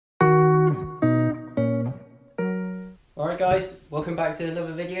Alright guys, welcome back to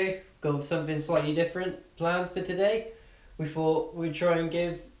another video. Got something slightly different planned for today. We thought we'd try and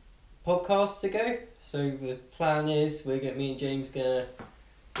give podcasts a go. So the plan is me and James we're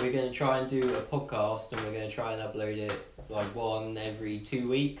gonna try and do a podcast, and we're gonna try and upload it like one every 2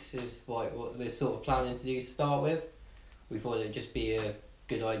 weeks is what we're sort of planning to do to start with. We thought it'd just be a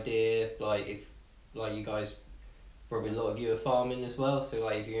good idea, like if you guys, probably a lot of you are farming as well, so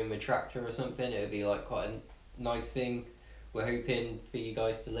like if you're in the tractor or something, it would be like quite a nice thing we're hoping for you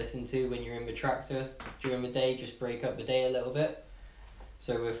guys to listen to when you're in the tractor during the day, just break up the day a little bit.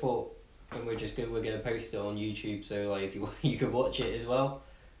 So we thought, and we're gonna post it on YouTube, so like if you can watch it as well,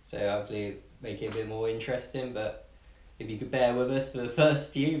 so hopefully make it a bit more interesting. But if you could bear with us for the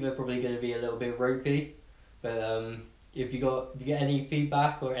first few, they're probably going to be a little bit ropey, but if you get any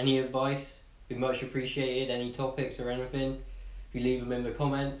feedback or any advice, be much appreciated. Any topics or anything, if you leave them in the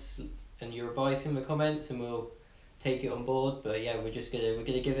comments and your advice in the comments, and we'll take it on board. But yeah, we're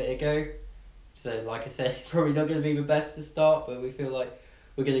gonna give it a go. So like I said, it's probably not gonna be the best to start, but we feel like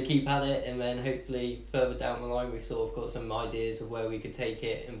we're gonna keep at it, and then hopefully further down the line we've sort of got some ideas of where we could take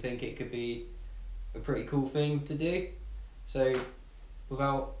it and think it could be a pretty cool thing to do. So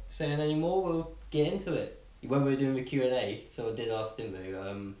without saying any more, we'll get into it. When we were doing the Q&A, so I did ask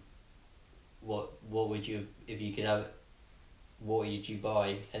Dimmo, what would you, if you could have, what would you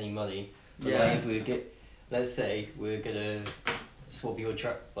buy, any money? But like if we get, let's say we're gonna swap your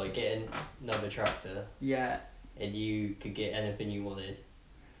get another tractor. Yeah. And you could get anything you wanted.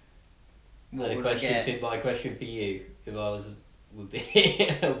 What and would I get? my question for you, if I was, would be,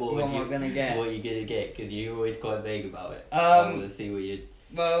 what am I gonna get? What are you gonna get? Because you're always quite vague about it. I want to see what you.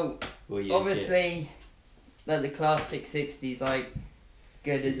 Well, obviously, get. like the Class 660 is like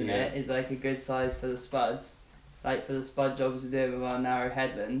good, isn't it? It's like a good size for the spuds, like for the spud jobs we're doing with our narrow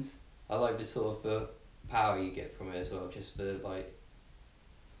headlands. I like the sort of the power you get from it as well. Just for like,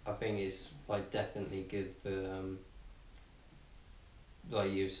 I think it's like definitely good for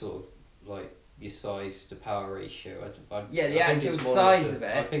like your sort of like your size to power ratio. The actual size of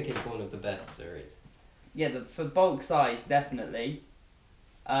it. I think it's one of the best there is. Yeah, for bulk size, definitely.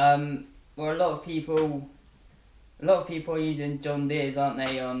 Well, a lot of people are using John Deere's, aren't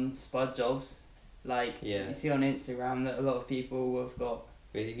they, on spud jobs? Like you see on Instagram that a lot of people have got.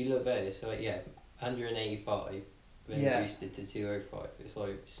 But if you look there, it's like 185, then boosted to 205. It's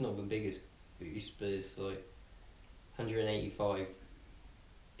like it's not the biggest boost, but it's like 185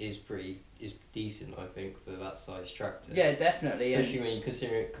 is decent, I think, for that size tractor. Yeah, definitely. Especially when you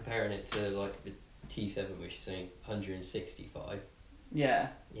comparing it to like the T7, which is saying 165. Yeah.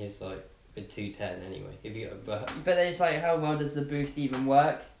 It's like the 210 anyway. But then it's like, how well does the boost even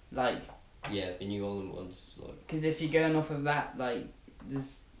work? Like. Yeah, the New Holland ones like. Because if you're going off of that, like,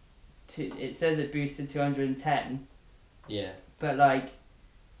 it says it boosted 210. Yeah. But like,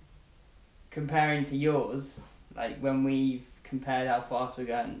 comparing to yours, like when we've compared how fast we're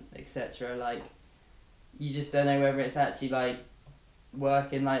going, etc., like, you just don't know whether it's actually like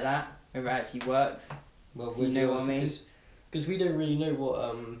working like that, whether it actually works. Well, you know what I mean? Because we don't really know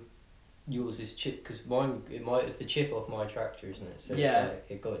what yours is chip. Because it's the chip off my tractor, isn't it? So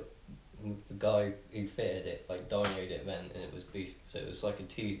it got the guy who fitted it like dynoed it then, and it was boosted. So it was like a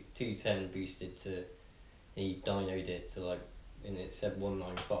 210 boosted to. And he dynoed it to like, and it said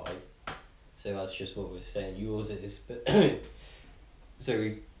 195. So that's just what we're saying. Yours is, but so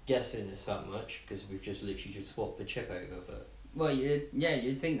we're guessing it's that much because we've just literally just swapped the chip over. But well,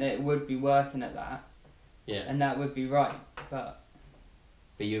 you'd think that it would be working at that. Yeah. And that would be right, but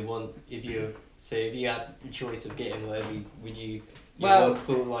you want if you had the choice of getting whatever, would you want a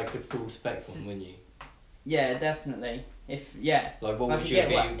full spec one, wouldn't you? Yeah, definitely. Like what would you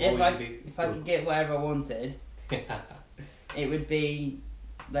be? If I could get whatever I wanted, it would be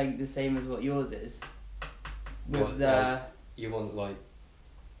like the same as what yours is. You want like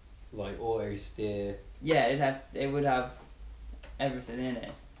auto steer. Yeah, it would have everything in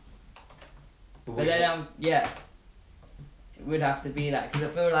it. But then it would have to be that, because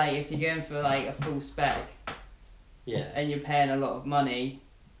I feel like if you're going for like a full spec, and you're paying a lot of money,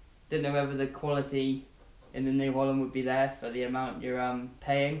 don't know whether the quality in the New Holland would be there for the amount you're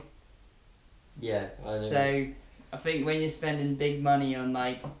paying. Yeah, I know. So I think when you're spending big money on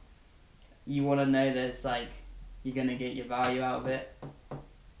like, you want to know that it's like you're gonna get your value out of it.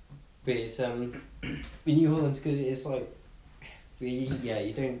 But it's the New Holland's good. It's like I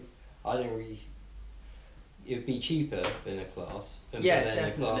don't really. It would be cheaper than a Class. But then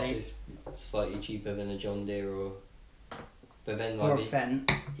definitely. A Class is slightly cheaper than a John Deere or a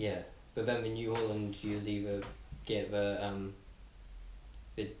Fendt. Yeah, but then the New Holland you'd either get the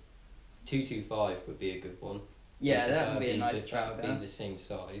 225 would be a good one. Yeah, Because that would be a nice That would tractor. be the same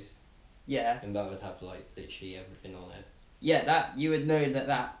size, Yeah. and that would have like literally everything on it. Yeah, that you would know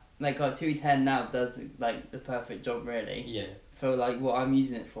that like our 210 now does like the perfect job really Yeah. for like what I'm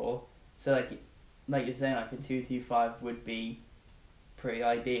using it for. So like you're saying, like a 225 would be pretty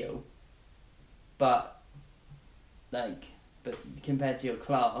ideal. But but compared to your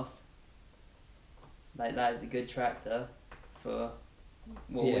class, like that is a good tractor for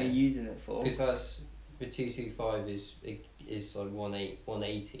what we're using it for. Because that's the 225 is like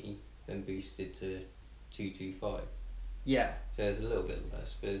 180 then boosted to 225. Yeah. So it's a little bit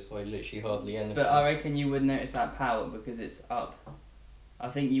less, but it's like literally hardly anything. But I reckon you would notice that power because it's up. I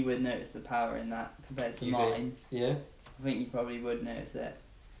think you would notice the power in that compared to mine. Yeah. I think you probably would notice it.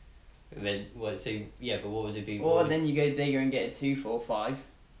 And then what? So yeah, but what would it be? Or then you go bigger and get a 245.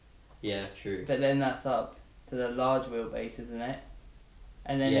 Yeah, true. But then that's up to the large wheelbase, isn't it?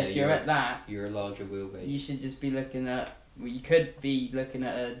 And then Yeah, if you're at that, you're a larger wheelbase. you should just be looking at. Well, you could be looking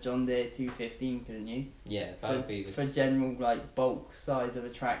at a John Deere 215, couldn't you? Yeah, that would be for general like bulk size of a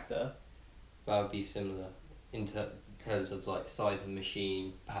tractor. That would be similar in terms of like size of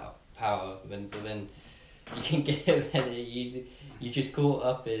machine, power. But then you can get better. You just caught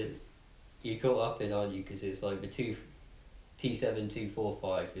up in. You caught up in, aren't you? Because it's like the T7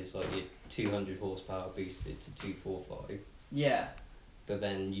 245 is like your 200 horsepower boosted to 245. Yeah. But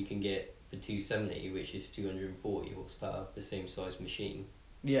then you can get the 270, which is 240 horsepower, the same size machine.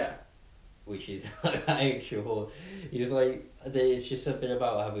 Yeah. Which is like extra horse. It's like it's just something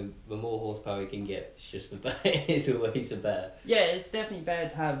about having the more horsepower you can get. It's just the better. It's always the better. Yeah, it's definitely better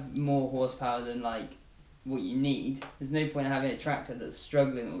to have more horsepower than like what you need. There's no point in having a tractor that's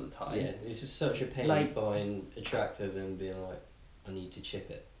struggling all the time. Yeah, it's just such a pain buying a tractor than being like, I need to chip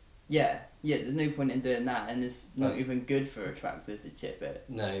it. Yeah, there's no point in doing that, and it's not even good for a tractor to chip it.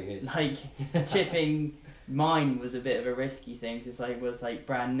 No, it's... like chipping mine was a bit of a risky thing. Cause it was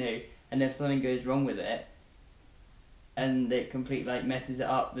brand new, and if something goes wrong with it, and it completely messes it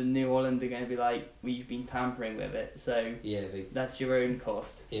up, the New Holland are going to be like, well, you've been tampering with it, so yeah, that's your own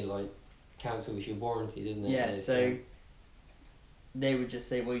cost. It cancels your warranty, didn't it? Yeah, so they would just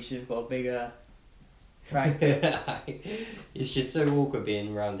say, well, you should have got a bigger tractor. It's just so awkward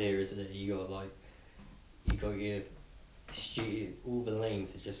being around here, isn't it? You got your all the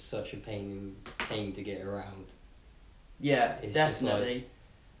lanes are just such a pain to get around. Yeah, it's definitely.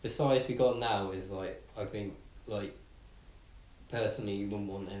 The size we got now is I think personally you wouldn't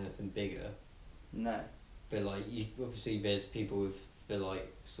want anything bigger. No. But you obviously there's people with the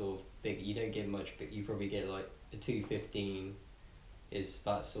sort of big. You don't get much, but you probably get the 215. Is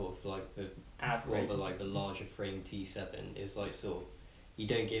that sort of the average? Rather the larger frame T7 is sort of, you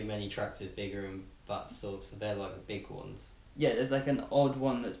don't get many tractors bigger, and that's so they're the big ones. Yeah, there's an odd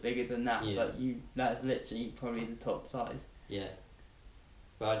one that's bigger than that, yeah. But that's literally probably the top size. Yeah.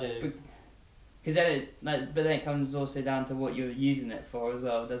 But I don't. Because then but then it comes also down to what you're using it for as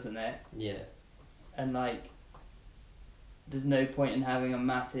well, doesn't it? Yeah. And there's no point in having a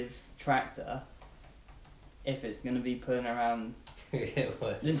massive tractor if it's going to be pulling around.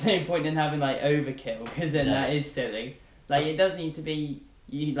 There's no point in having overkill, because then that is silly. It does need to be,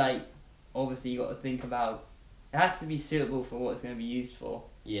 obviously you got to think about, it has to be suitable for what it's going to be used for.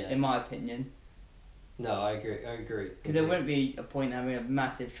 Yeah. In my opinion. No, I agree. Because there wouldn't be a point in having a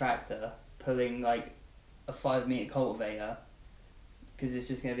massive tractor pulling a 5 metre cultivator, because it's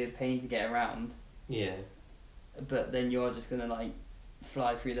just going to be a pain to get around. Yeah. But then you're just going to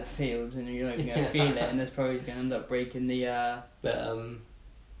fly through the field, and you're not even going to feel it, and it's probably going to end up breaking the... But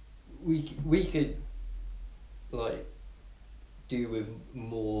we could do with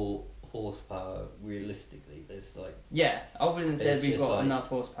more horsepower realistically. There's yeah, I wouldn't say we've got enough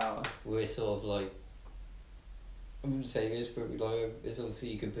horsepower. We're sort of I wouldn't say this, but it's obviously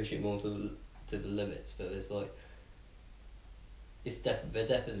you can push it more to the limits, but it's they're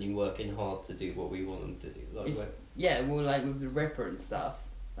definitely working hard to do what we want them to do. Yeah, well, with the ripper and stuff,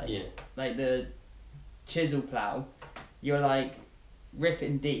 the chisel plough, you're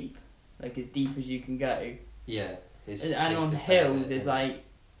ripping deep, as deep as you can go. Yeah. And on hills, it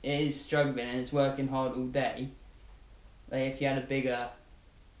is struggling and it's working hard all day. If you had a bigger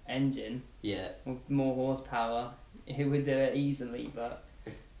engine, yeah, with more horsepower, it would do it easily, but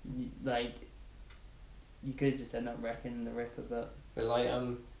you could just end up wrecking the ripper. But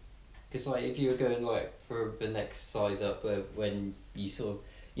because if you were going for the next size up, when you sort of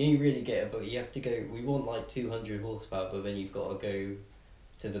you really get it, but you have to go. We want 200 horsepower, but then you've got to go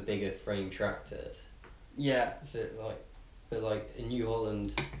to the bigger frame tractors. Yeah. So but in New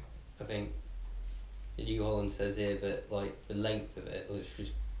Holland, I think the New Holland says here that the length of it, it's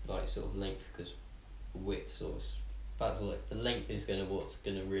just sort of length, because width sort of. That's like the length is what's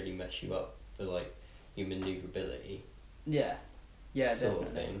gonna really mess you up for like your manoeuvrability. Yeah. Yeah, sort definitely.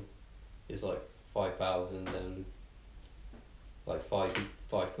 of thing. It's like 5,000 and like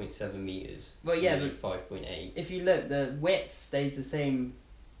 5.7 meters. Well, yeah, maybe but 5.8. if you look, the width stays the same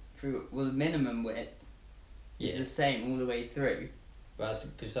through. Well, the minimum width is the same all the way through. That's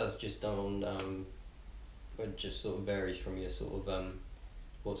because that's just done on it just sort of varies from your sort of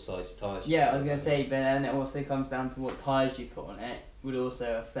what size tyres. Yeah, I was gonna say, but then it also comes down to what tyres you put on it. Would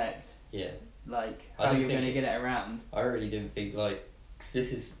also affect. Yeah. Like how you're gonna get it around. I really didn't think like. 'Cause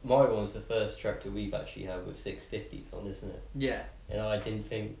this is my one's the first tractor we've actually had with 650s on, isn't it? Yeah. And I didn't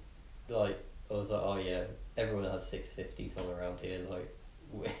think like I was like, oh yeah, everyone has 650s on around here. Like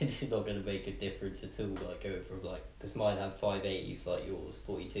it's not gonna make a difference at all. Like going from like because mine had 580s like yours,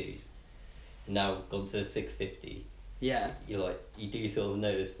 42s. And now we've gone to a 650. Yeah. You do sort of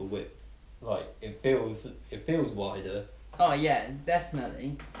notice the width. Like it feels wider. Oh yeah,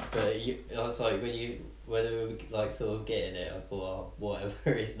 definitely. But I was like when we were like sort of getting it, I thought, oh, whatever,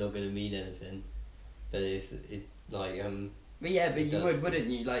 it's not gonna mean anything. But But yeah, but you wouldn't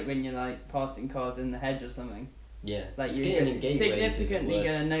you? Like when you're like passing cars in the hedge or something. Yeah. Like you're significantly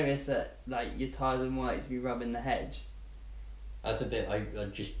gonna notice that like your tyres are more likely to be rubbing the hedge. That's a bit I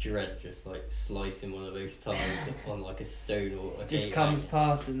just dread just like slicing one of those tyres on like a stone or a just comes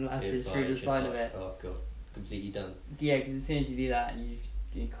past and lashes through the side of it. Oh god, completely done. Yeah, because as soon as you do that, you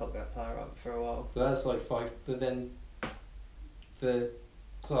cock that tyre up for a while. But that's like 5. But then the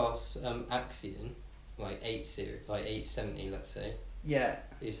class Axion, like 8 series, like 870, let's say. Yeah.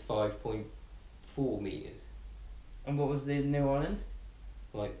 Is 5.4 meters. And what was the New Holland?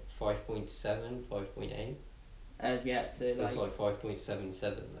 Like 5.7, 5.8. Yeah, so like. It's like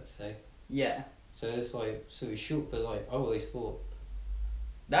 5.77, let's say. Yeah. So it's like it's short, but like I always thought.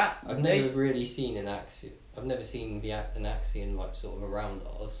 I've never really seen an Axion. I've never seen an Axion like sort of around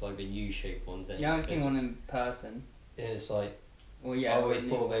us, like the U-shaped ones. Yeah, I haven't seen one in person. And it's like. Well, yeah. I always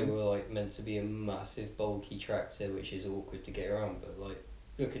thought they were like meant to be a massive bulky tractor, which is awkward to get around. But like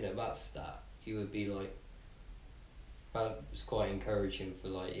looking at that stat, you would be like. That was quite encouraging for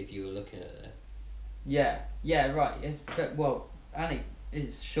like if you were looking at it. Yeah, right. And it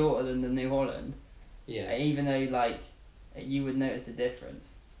is shorter than the New Holland. Yeah. Even though like you would notice a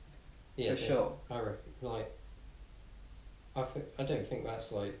difference. Yeah. For sure. I reckon like. I don't think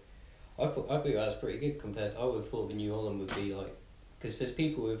that's like. I think that's pretty good compared. I would have thought the New Holland would be like, because there's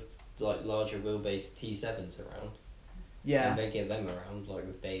people with like larger wheelbase T7s around. Yeah. And they get them around like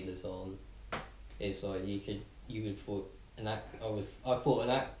with balers on. It's like you would thought I thought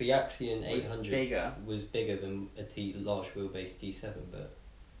the Axion 800 was bigger than a large wheelbase T7, but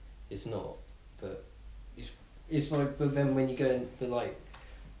it's not. But it's like, but then when you go in for like,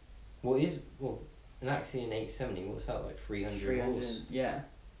 an Axion 870, what's that like 300 horse? Yeah.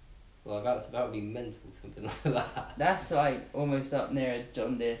 Like that would be mental, something like that. That's like almost up near a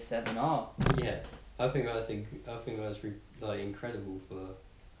John Deere 7R. Yeah, I think that's like incredible for.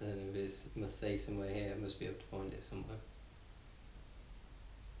 I don't know if it must say somewhere here. I must be able to find it somewhere.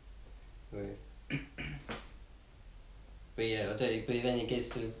 But yeah, I don't. But then it gets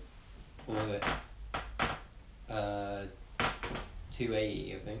to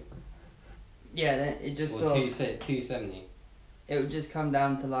 280, I think. Yeah, then it just or 270. It would just come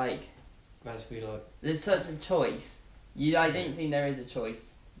down to like. That's be like. There's such a choice. I don't think there is a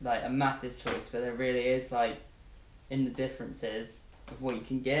choice, like a massive choice, but there really is, like, in the differences of what you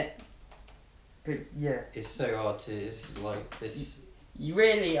can get. But yeah. It's so hard to. It's like this. You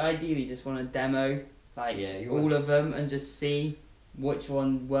really ideally just want to demo like all of them and just see which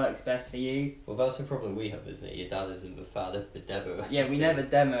one works best for you. Well, that's the problem we have, isn't it? Your dad isn't the fan of the demo. Yeah, we never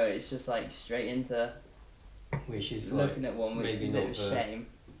demo. It's just like straight into. Which is looking like, at one, which is a bit of a shame.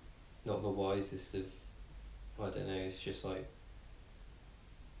 Not the wisest of. I don't know. It's just like.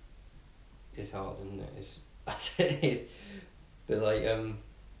 It's hard, isn't it? It's. But like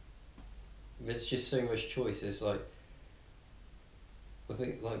there's just so much choice. It's like. I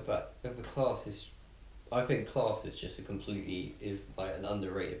think like but the class is. I think class is just is like an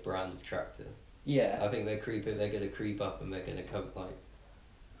underrated brand of tractor. Yeah. I think they're gonna creep up and they're gonna come like.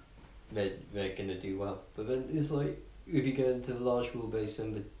 They're gonna do well, but then it's like if you go into the large wheelbase,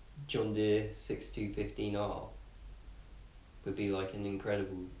 then the John Deere 6215R would be like an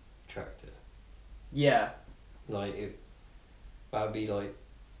incredible tractor. Yeah. Like that would be like,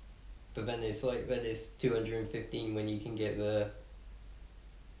 but then it's 215 when you can get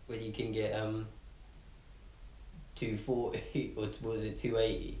 240 or was it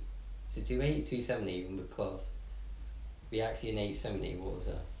 280? Is it 280, 270 even with class? The Axion 870, what was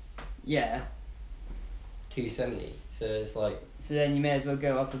that? Yeah. 270. So it's like. So then you may as well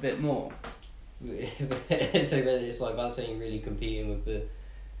go up a bit more. So then it's like that's ain't really competing with the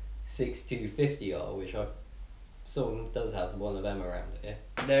 6250R, which I someone does have one of them around here.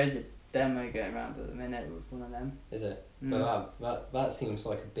 There is a demo going around at the minute with one of them. Is it? But that seems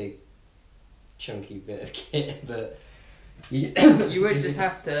like a big chunky bit of kit, but you would just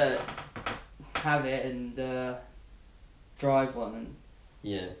have to have it and drive one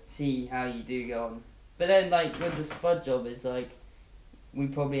and see how you do go on. But then like with the spud job, it's like we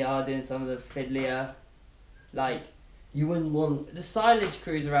probably are doing some of the fiddlier, like you wouldn't want the silage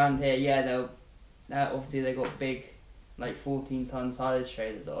crews around here. Yeah, they'll obviously they got big like 14-ton silage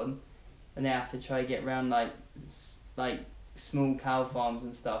trailers on, and they have to try to get around like small cow farms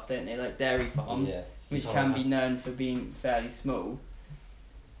and stuff, don't they? Like dairy farms, which can be known for being fairly small.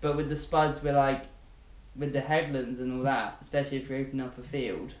 But with the spuds, we're like, with the headlands and all that, especially if you open up a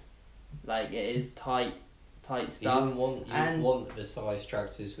field, like it is tight stuff. You wouldn't want the size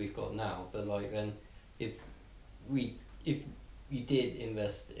tractors we've got now, but like then if you did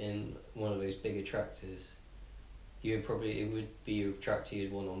invest in one of those bigger tractors, it would be a tractor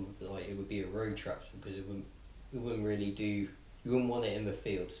you'd want on, like it would be a road tractor, because it wouldn't really do, you wouldn't want it in the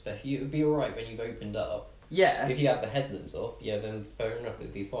field, especially. It would be alright when you've opened up. Yeah. If you have the headlands off, then fair enough,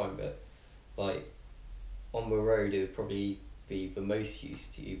 it'd be fine, but like on the road it would probably be the most use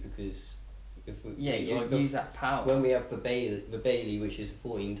to you, because use that power. When we have the Bailey, which is a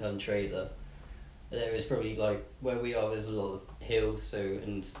 14-ton trailer, there is probably like where we are. There's a lot of hills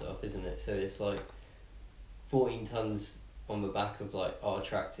and stuff, isn't it? So it's like 14 tons on the back of like our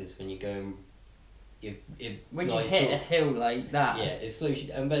tractors when you go and when you hit a hill like that. Yeah, it slows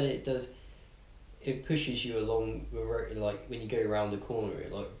you, and then it pushes you along the road. Like when you go around the corner,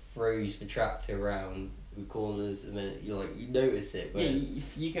 it like throws the tractor around the corners, and then you notice it.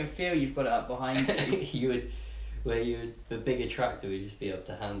 You can feel you've got it up behind you. The bigger tractor would just be able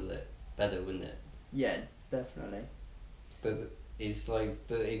to handle it better, wouldn't it? Yeah, definitely. But it's like,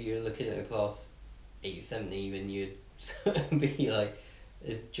 if you're looking at a class 870, then you'd be like,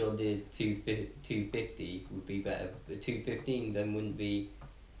 this John Deere 250 would be better. The 215 then wouldn't be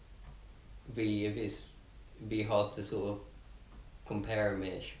if it's, it'd be hard to sort of compare them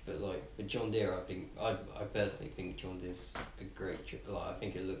ish. But like with John Deere, I personally think John Deere's a great. I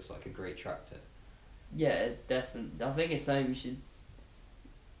think it looks like a great tractor. Yeah, definitely. I think it's something we should.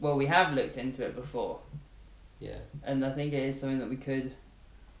 Well, we have looked into it before. Yeah. And I think it is something that we could,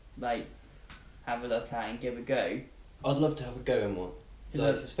 like, have a look at and give a go. I'd love to have a go in one.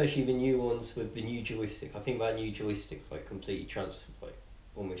 Like, especially the new ones with the new joystick. I think that new joystick completely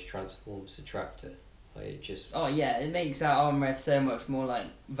almost transforms the tractor. Like it just. Oh yeah, it makes that armrest so much more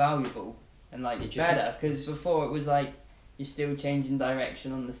valuable and better, because before it was like you're still changing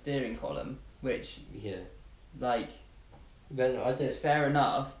direction on the steering column, which then it's fair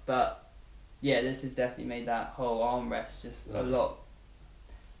enough, but yeah, this has definitely made that whole armrest just a lot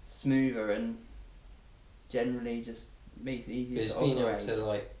smoother and generally just makes it easier to operate.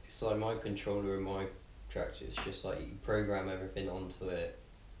 It's like my controller and my tractor. It's just like you program everything onto it,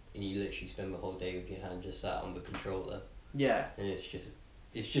 and you literally spend the whole day with your hand just sat on the controller. Yeah. And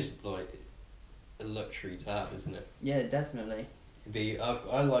it's just like a luxury to have, isn't it? Yeah, definitely.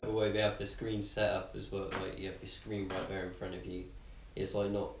 I like the way they have the screen set up as well. Like you have your screen right there in front of you. It's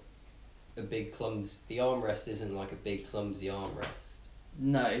like not a big clumsy. The armrest isn't like a big clumsy armrest.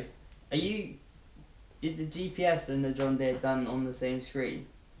 No. Is the GPS and the John Deere done on the same screen,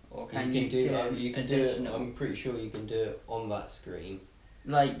 or can you do it? I'm pretty sure you can do it on that screen.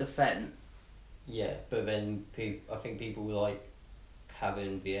 Like the Fendt. Yeah, but then I think people like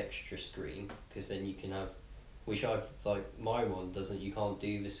having the extra screen, because then you can have, which I like. My one doesn't. You can't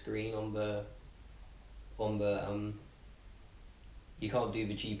do the screen on the you can't do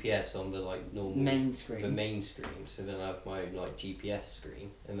the GPS on the normal main screen. The main screen. So then I have my GPS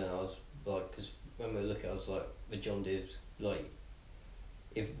screen, and then I was because when we look at it, I was like, the John Deere's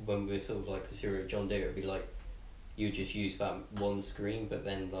when we're sort of considering John Deere, it'd be like you just use that one screen, but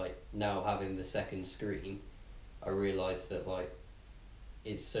then now having the second screen, I realised that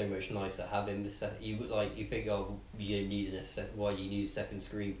it's so much nicer having the you think you need why do you need a second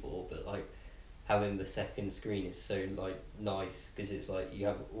screen for, but having the second screen is so nice, because it's you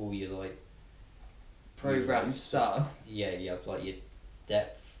have all your program stuff. Yeah, you have your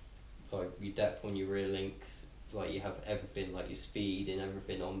depth, your depth on your rear links, you have everything, your speed and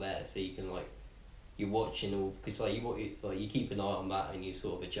everything on there, so you can you're watching all, because you keep an eye on that and you're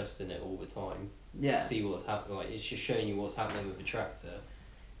sort of adjusting it all the time. Yeah. See what's happening. It's just showing you what's happening with the tractor,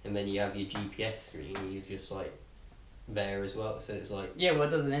 and then you have your GPS screen. And you're just there as well. So it's like Yeah, well,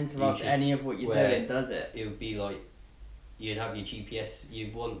 it doesn't interrupt just- any of what you're where doing, does it? it would be like you'd have your GPS.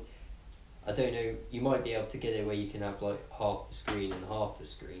 You'd want. I don't know. You might be able to get it where you can have like half the screen and half the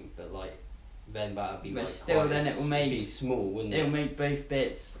screen, but like then that would be But like still, quite then it will make be small, wouldn't it'll it? make both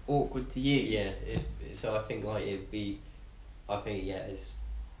bits awkward to use. Yeah. So I think like it'd be. I think it's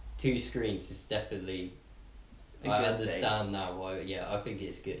 2 screens is definitely. A I good understand now why. Yeah, I think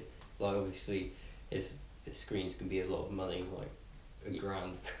it's good. Like obviously, the screens can be a lot of money, like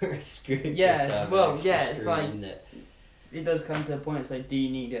 £1,000 per screen. Yeah, just to have an well, extra yeah, it's screen, like- isn't it? It does come to a point. It's like, do you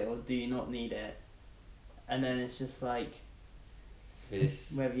need it or do you not need it? And then it's just like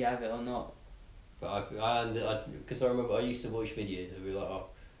It's, whether you have it or not. but because I remember I used to watch videos and be like, oh,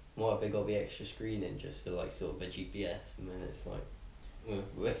 why have they got the extra screen in just for like sort of a GPS? And then it's like,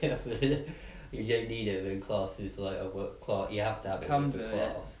 you don't need it in classes like class. You have to have it Come with the to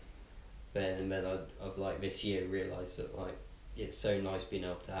it. class. Then I've like this year realised that like it's so nice being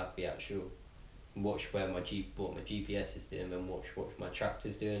able to have the actual watch where what my GPS is doing and watch what my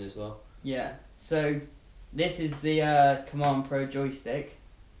tractor's doing as well. Yeah. So this is the Command Pro joystick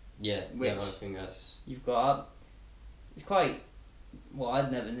Yeah, Which- I think that's you've got up. It's quite. Well,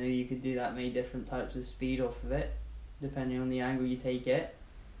 I'd never knew you could do that many different types of speed off of it, depending on the angle you take it.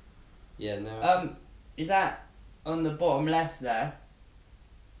 no. Is that on the bottom left there?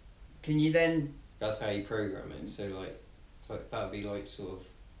 Can you then? That's how you program it. So like that would be like sort of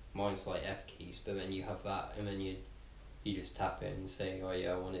mine's like F keys, but then you have that, and then you just tap it and say, oh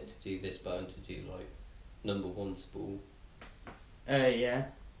yeah, I want it to do this button to do like number 1 spool, Yeah.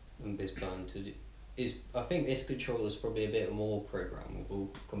 and this button to do. I think this controller's probably a bit more programmable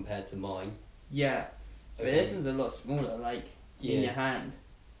compared to mine. Yeah. But I this think- one's a lot smaller, like in Yeah. your hand.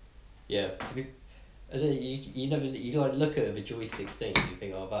 Yeah. I don't, you like look at the joysticks, don't you? You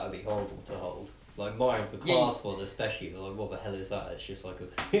think, oh, that'd be horrible to hold. Like mine, the Yeah, class one especially. Like, what the hell is that? It's just like a.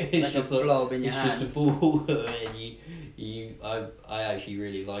 It's Like just a blob in your It's hand. just a ball, and I actually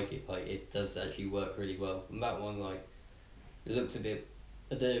really like it. Like it does actually work really well. And that one, like, it looks a bit.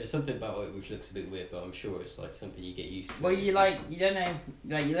 I don't know, there's something about it which looks a bit weird, but I'm sure it's like something you get used to. Well, you don't know,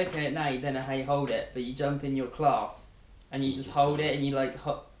 like you look at it now, you don't know how you hold it, but you jump in your class, and you You just just hold sort it, of- and you like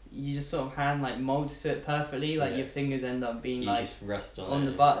you just sort of hand like molds to it perfectly, like Yeah. your fingers end up being You like just rest on on it.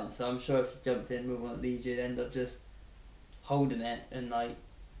 the button. So I'm sure if you jumped in with one of these, you'd end up just holding it and like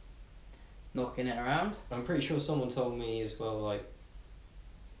knocking it around. I'm pretty sure someone told me as well, like,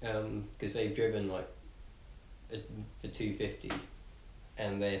 because they've driven like the 250,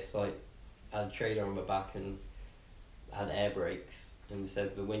 and they've like had a trailer on the back and had air brakes, and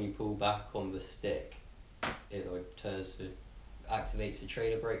said that when you pull back on the stick, it like activates the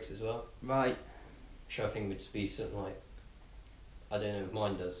trailer brakes as well. Right. Which I think would be something like, I don't know if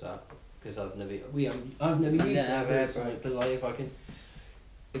mine does that, because I've never used Yeah, air air brakes on it, but brakes. like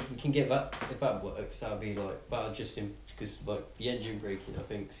if we can get that, if that works, that'd be like, that'd just because like the engine braking, I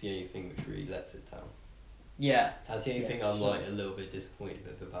think, is the only thing which really lets it down. Yeah. That's the only Yeah, thing for I'm sure. like a little bit disappointed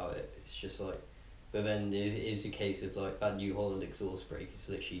with about it. It's just like, but then it is a case of like that New Holland exhaust brake is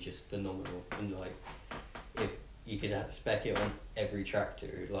literally just phenomenal, and like if you could spec it on every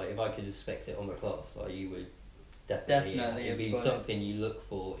tractor, like if I could have spec'd it on the class, like you would definitely Definitely it'd be have got it. something you look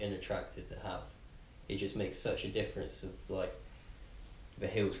for in a tractor to have. It just makes such a difference of like the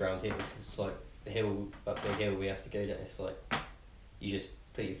hills round here. It's like the hill up the hill we have to go down. It's like you just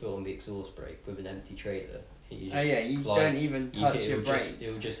put your foot on the exhaust brake with an empty trailer. And you just Oh yeah, you fly. don't even touch your brakes. It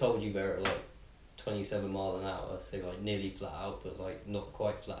will just hold you there at like 27 mile an hour, so like nearly flat out, but like not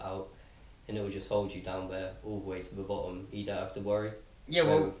quite flat out, and it will just hold you down there all the way to the bottom. You don't have to worry. Yeah,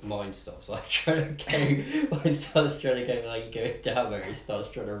 Where well, with mine starts like trying to go. Mine starts trying to go like you go down there. It starts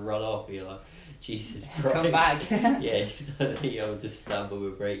trying to run off. You're like, Jesus Christ. come back. Yeah, you know, just stumble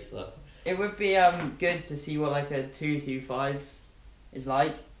with brakes like. It would be good to see what like a 225 is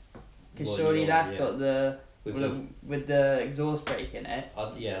like, because Well, surely yeah, that's yeah. got the With with the exhaust brake in it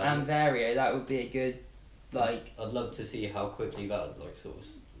and vario. That would be a good like. I'd love to see how quickly that would like sort of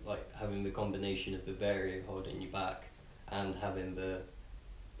like having the combination of the vario holding you back and having the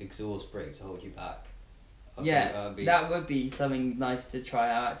exhaust brake to hold you back. I think That would be something nice to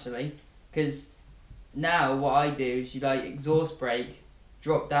try out actually, because now what I do is you like exhaust brake,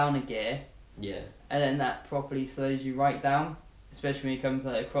 drop down a gear, yeah, and then that properly slows you right down, especially when you come to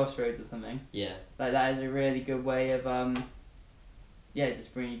like a crossroads or something. yeah. Like that is a really good way of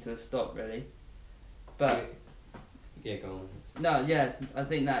just bringing you to a stop really. But Yeah, go on. no, yeah, I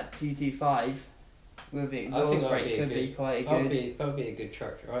think that 225 with the exhaust that'd brake be a could be good- quite a That good. would be a good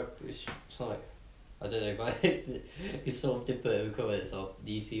tractor. It's like, I don't know, but someone did put it in the comments. Oh,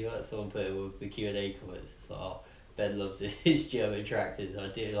 do you see that? Someone put it with the Q&A comments. It's like, oh, Ben loves his German tractors. I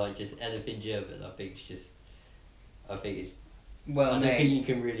do like just anything German. I think it's I don't think you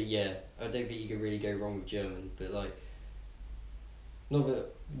can really I don't think you can really go wrong with German. But like, not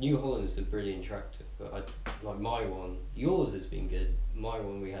that New Holland's a brilliant tractor, but I like my one. Yours has been good. My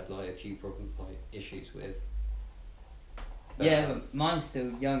one we had like a few issues with. But mine's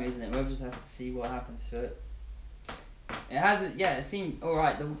still young, isn't it? We'll just have to see what happens to it. It hasn't. Yeah, it's been all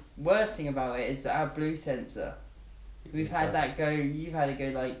right. The worst thing about it is that our blue sensor. We've had that go. You've had it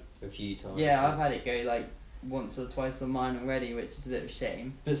go like a few times. Yeah, I've had it go like once or twice on mine already, which is a bit of a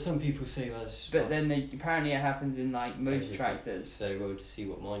shame. But some people say that's. But then apparently it happens in like most tractors. So we'll just see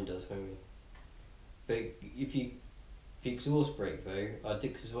what mine does, won't we? But if you exhaust brake though, I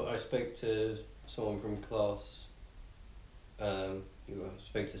did because I spoke to someone from class. I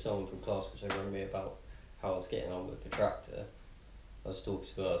spoke to someone from class because they rang me about how I was getting on with the tractor. I was talking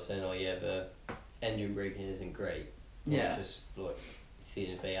to her, I was saying, oh yeah, the engine braking isn't great. Yeah. Just like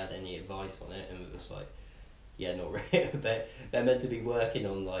seeing if they had any advice on it, and it was like, yeah, not really. They're meant to be working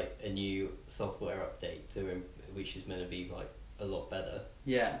on like a new software update to him, which is meant to be like a lot better.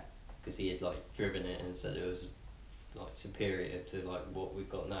 Yeah. Because he had like driven it and said it was like superior to like what we've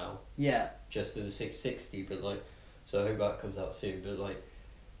got now. Yeah. Just for the 660, but like, so I hope that comes out soon. But like,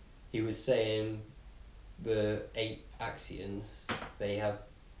 he was saying the 8 Axions, they have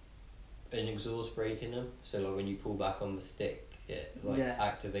an exhaust brake in them. So like when you pull back on the stick, it like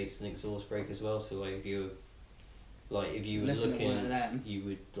activates an exhaust brake as well. So like if you were looking, you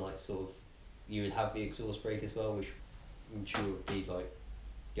would like you would have the exhaust brake as well, which I'm sure would be like,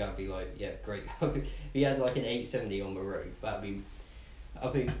 great. If you had like an 870 on the road, that'd be, I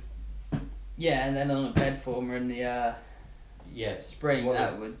think. Yeah, and then on a bed former in the spring,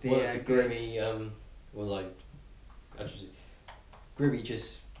 that would be good. Grimmy, Grimmy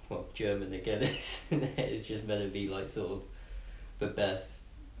just, German again, it's just meant to be like sort of the best.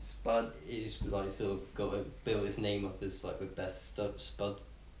 Spud. It's like sort of got to build its name up as like the best spud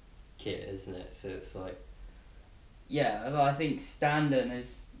kit, isn't it? So it's like. Yeah, but I think Standen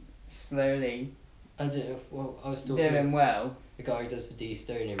is slowly. I was talking doing well. The guy who does the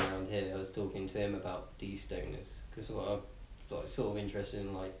de-stoning around here, I was talking to him about de-stoners because I'm like sort of interested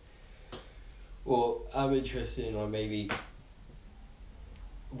in like, I'm interested in like maybe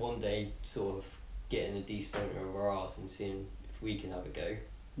one day sort of getting a de-stoner of our arse and seeing if we can have a go.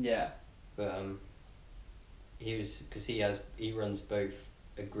 Yeah. But he runs both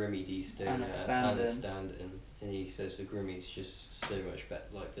a Grimmy de-stoner and a stand-in, and he says the Grimmy's just so much better.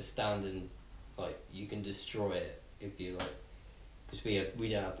 Like the stand-in, like you can destroy it if you like. Because we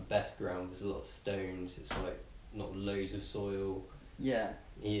don't have the best ground. There's a lot of stones. It's like not loads of soil. Yeah.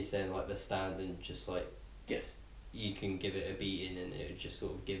 He's saying like the stand-in just like you can give it a beating and it just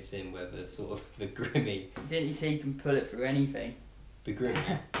sort of gives in. Where the sort of the Grimmy. Didn't you say you can pull it through anything? The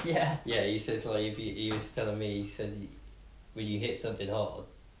Grimmy. Yeah. Yeah, he says like if he was telling me, he said when you hit something hard,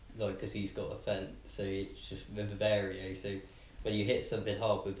 like because he's got a fence, so it's just with the Vario. So when you hit something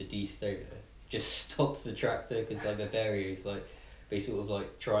hard with the de-stoner, it just stops the tractor because like the Vario's like. They sort of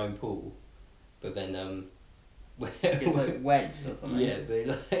like try and pull, but then it's like wedged or something. Yeah,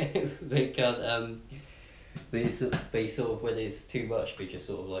 they can't they sort of when it's too much they just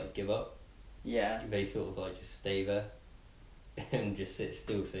sort of like give up. Yeah. They sort of like just stay there and just sit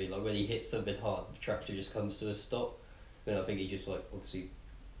still. So like when he hits something hard, the tractor just comes to a stop. Then I think he just like obviously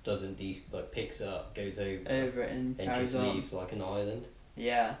doesn't picks it up, goes over it and just leaves like an island.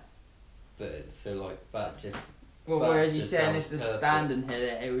 Yeah. But so like that just. Well, whereas you're saying if the stand-in hit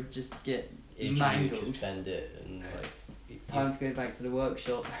it, it would just get mangled. You would just bend it and like. Time to go back to the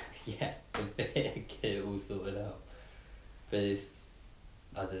workshop. Yeah, get it all sorted out. But it's,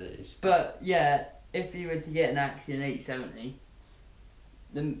 I don't know. But yeah, if you were to get an Axion 870,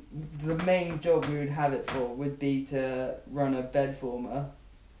 the main job we would have it for would be to run a bed former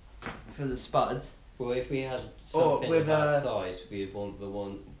for the spuds. Well, if we had something of our size, we'd want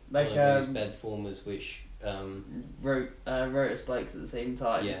one of those bed formers which. Rotor spikes at the same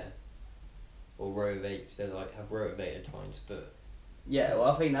time. Yeah. Or rotovates, they like have rotovator tines, but. Yeah, well,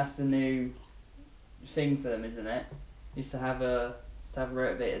 I think that's the new thing for them, isn't it? Is to have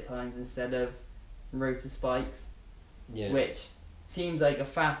rotovator tines instead of rotor spikes. Yeah. Which seems like a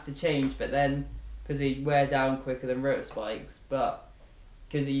faff to change, but then because they wear down quicker than rotor spikes, but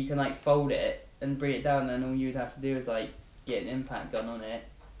because you can like fold it and bring it down, then all you'd have to do is like get an impact gun on it.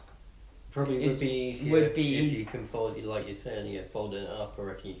 Probably would be easier if you can fold it, like you're saying, folding it up. I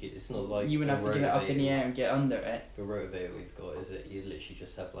reckon you could. It's not like you wouldn't have to get it up in the air and get under it. The rotovator we've got is that you literally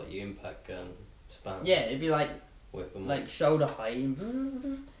just have like your impact gun span. Yeah, it'd be like shoulder height,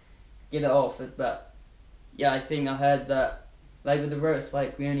 and get it off. But Yeah, I think I heard that, like with the rotor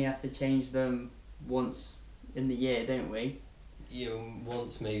spike, we only have to change them once in the year, don't we? Yeah,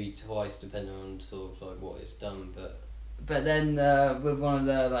 once maybe twice, depending on sort of like what it's done. But then with one of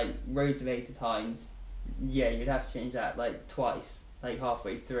the like rotavator tines, yeah, you'd have to change that like twice, like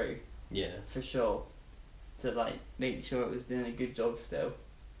halfway through. Yeah. For sure. To like make sure it was doing a good job still.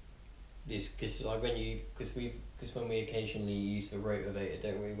 Because like when we occasionally use the rotavator,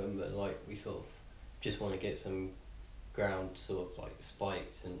 don't we remember, like we sort of just want to get some ground sort of like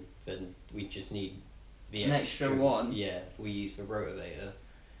spikes, and then we just need the An extra one. Yeah, we use the rotavator.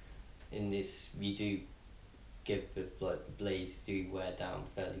 In this, we do give the blades do wear down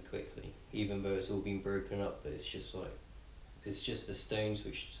fairly quickly, even though it's all been broken up. But it's just the stones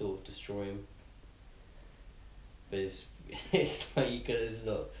which sort of destroy them. But it's like it's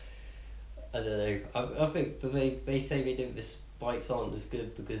not. I don't know. I think, but they say they don't. The spikes aren't as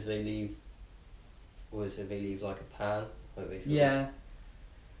good because they leave. They leave like a pan, like they. Yeah.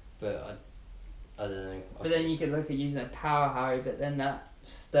 But I don't know. But then you could look at using a power harrow, but then that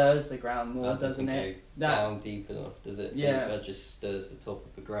stirs the ground more, doesn't it? Go down deep enough, does it? Yeah. That just stirs the top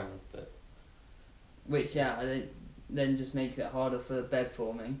of the ground, but. Which I think then just makes it harder for bed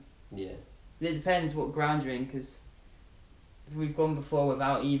forming. Yeah. It depends what ground you're in, because we've gone before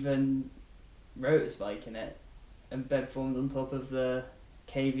without even rotor spike in it, and bed formed on top of the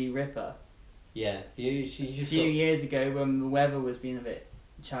KV Ripper. Yeah, a few years ago when the weather was being a bit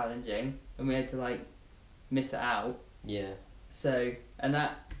challenging and we had to like miss it out. Yeah. So, and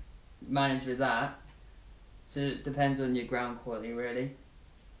that managed with that. So it depends on your ground quality really.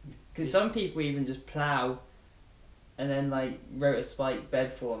 Because some people even just plough and then like rotor spike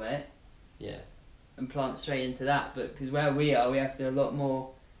bed form it. Yeah. And plant straight into that. But because where we are, we have to do a lot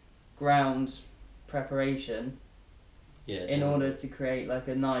more ground preparation. Yeah. In order to create like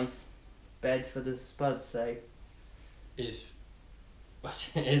a nice bed for the spuds. So it's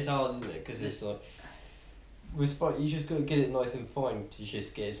hard, isn't it? Because it's like with spike, you just got to get it nice and fine to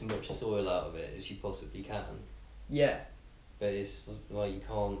just get as much soil out of it as you possibly can. Yeah. But it's like you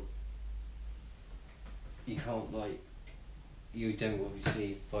can't like, you don't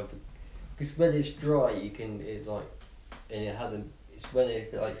obviously like, because when it's dry you can and it hasn't. It's when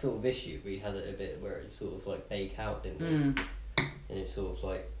it like sort of this year we had it a bit where it sort of like bake out, didn't it? And it's sort of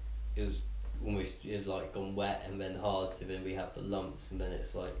like it was like gone wet and then hard, so then we have the lumps, and then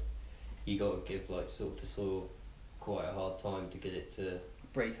it's like you got to give like sort of the soil quite a hard time to get it to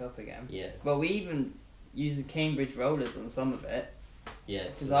break up again. Yeah. Well, we even use the Cambridge rollers on some of it. Yeah.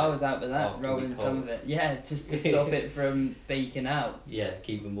 Because I was out with that rolling some of it. Yeah, just to stop it from baking out. Yeah,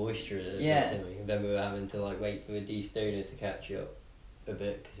 keep the moisture in it. Yeah. Anyway. And then we were having to like wait for the destoner to catch up a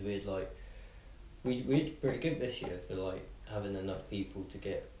bit, because we did pretty good this year for like having enough people to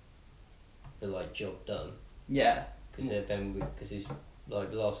get the like job done. Yeah. Because it's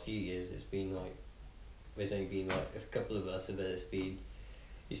like the last few years it's been like there's only been like a couple of us, and then it's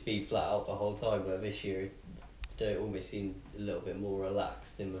been flat out the whole time. But this year it almost seemed a little bit more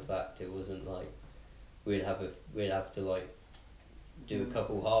relaxed in the fact it wasn't like we'd have to like do a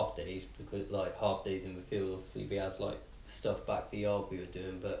couple half days, because like half days in the field obviously we had like stuff back the yard we were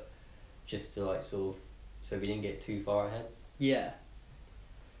doing, but just to like sort of so we didn't get too far ahead. Yeah.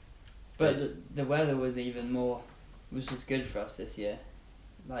 But the weather was just good for us this year.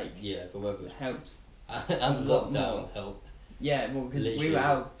 Like, yeah, the weather helped. And lockdown helped. Yeah, well, because we were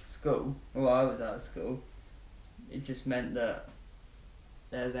out of school. Well, I was out of school. It just meant that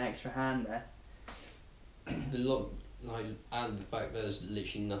there was an extra hand there. And the fact there was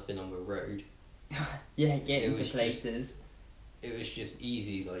literally nothing on the road. Yeah, getting to places. It was just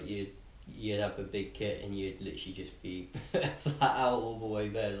easy. Like you'd have a big kit and you'd literally just be flat out all the way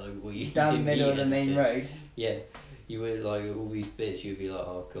there. Like down the middle of the main road. Yeah, you would like all these bits. You'd be like,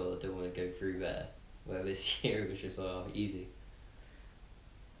 oh god, I don't want to go through there. Where this year it was just easy.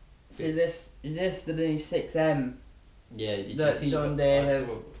 So is this the new 6M? Yeah, did that you see John Deere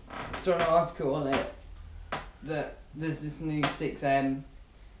saw an article on it that there's this new 6M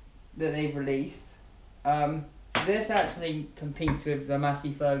that they've released. So this actually competes with the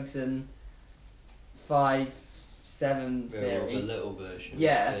Massey Ferguson 5.7 series. The little version.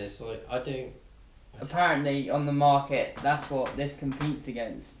 Yeah. But it's like Apparently on the market that's what this competes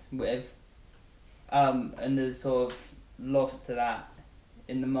against with. And there's sort of loss to that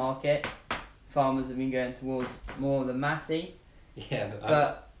in the market. Farmers have been going towards more of the Massey. Yeah,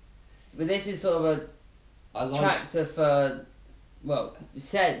 but this is sort of a tractor for, well,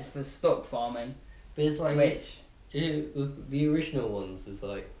 set for stock farming. But it's like the original ones is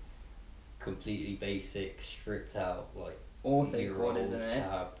like completely basic, stripped out, like auto quad, isn't it?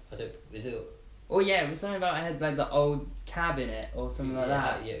 Is it Oh yeah, it was something about it had like the old cab in it or something like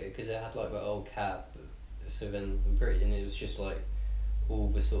that. Yeah, because it had like the old cab. So then and it was just like all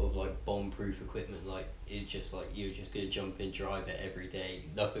the sort of like bomb-proof equipment. Like it just like you were just gonna jump in, drive it every day.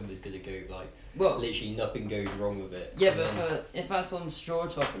 Nothing was gonna go like. Well, literally nothing goes wrong with it. Yeah, but if that's on straw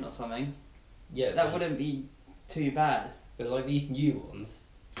chopping or something, yeah, that wouldn't be too bad. But like these new ones,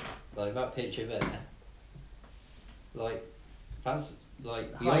 like that picture there, like that's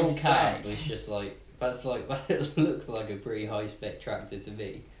like the High old cab spec. was just like that looks like a pretty high spec tractor to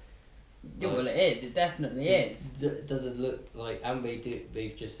me. Yeah, Like, well, it is. It definitely is. Doesn't look like, and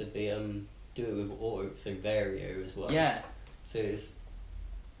they've just said they do it with auto, so Vario as well. Yeah. So it's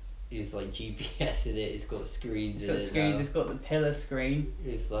like GPS in it. It's got screens. It's got screens. It's got the pillar screen.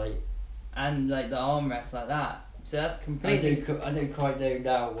 It's like and like the armrest like that. So that's completely. I don't quite know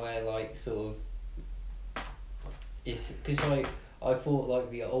now where like sort of. It's because like I thought like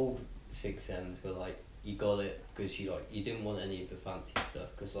the old 6Ms were like you got it because you didn't want any of the fancy stuff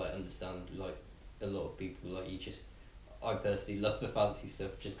because like I understand like a lot of people like I personally love the fancy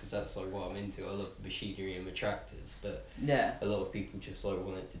stuff just because that's like what I'm into. I love machinery and the tractors, but yeah, a lot of people just like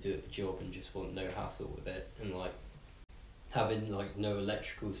want it to do it for job and just want no hassle with it, and like having like no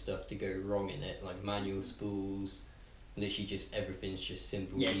electrical stuff to go wrong in it, like manual spools, literally just everything's just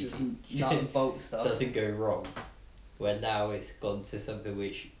simple, yeah, easy, just nut and bolt stuff. doesn't go wrong. Where now it's gone to something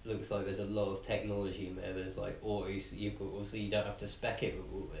which looks like there's a lot of technology in there. There's like autos, you don't have to spec it with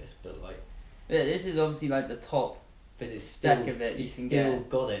all this, but like. Yeah, this is obviously like the top. But it's still, spec of it. It's you can still get.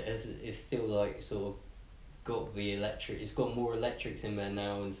 got it. It's still like sort of got the electric. It's got more electrics in there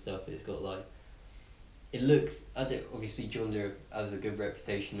now and stuff. It's got like. It looks. Obviously John Deere has a good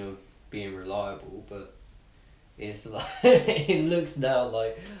reputation of being reliable, but. It's like it looks now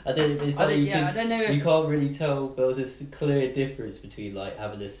like I don't know if you can't really tell. There was a clear difference between like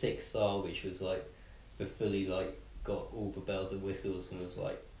having a 6R, which was like the fully like got all the bells and whistles and was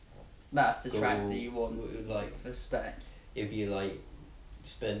like that's the tractor you want like for spec. If you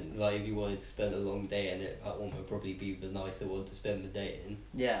if you wanted to spend a long day in it, that one would probably be the nicer one to spend the day in.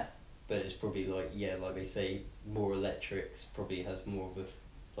 Yeah. But it's probably like they say, more electrics probably has more of a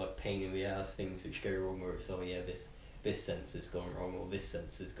like pain in the ass things which go wrong, where it's this sensor's gone wrong or this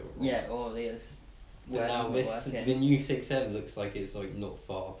sensor's gone wrong. Yeah, or this. But now the new 6M looks like it's like not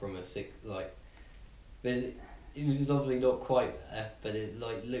far from a it was obviously not quite there, but it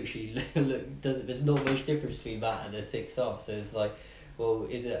like literally there's not much difference between that and a 6R. So it's like, well,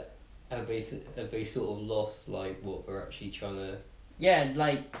 have they sort of lost like what they're actually trying to? Yeah,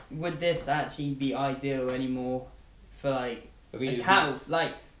 like would this actually be ideal anymore for like a cattle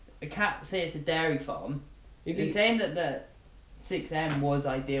like a cat? Say it's a dairy farm. They're saying that the 6M was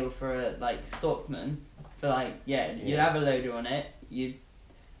ideal for a like stockman for like you'd have a loader on it, you'd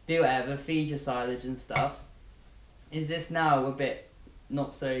do whatever, feed your silage and stuff. Is this now a bit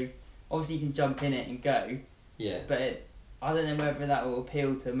not so? Obviously, you can jump in it and go. Yeah. But I don't know whether that will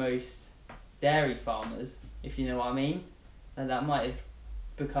appeal to most dairy farmers, if you know what I mean. And that might have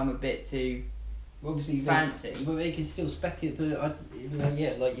become a bit too obviously fancy. But they can still spec it. But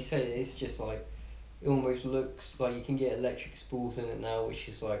like you say, it's just like it almost looks like you can get electric spools in it now, which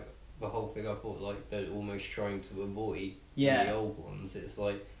is like the whole thing. I thought like they're almost trying to avoid the old ones. It's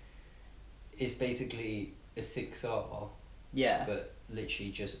like it's basically a 6R. Yeah. But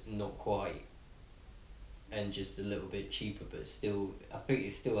literally just not quite. And just a little bit cheaper, but still, I think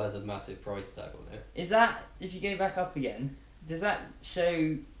it still has a massive price tag on it. Is that, if you go back up again, does that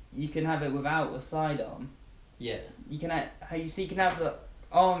show you can have it without a sidearm? Yeah. You can you can have the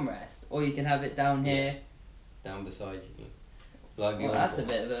armrest, or you can have it down here. Down beside you. Like well, that's a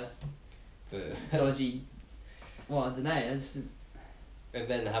bit of a dodgy. Well, I don't know. And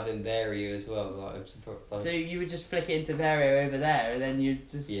then having Vario as well, like. So you would just flick it into Vario over there, and then you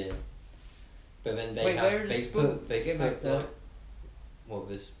just. Yeah. But then they what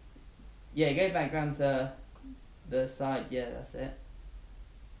was? Yeah, go back round to the side. Yeah, that's it.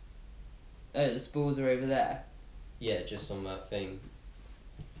 Oh, the spools are over there. Yeah, just on that thing.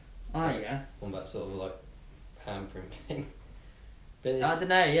 Oh yeah. On that sort of like handprint thing. But I don't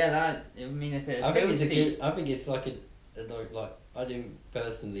know. Yeah, that. I mean, if it. I think it's a good. I think it's like I I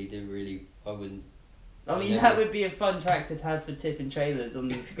wouldn't. I mean, that would be a fun tractor to have for tipping trailers on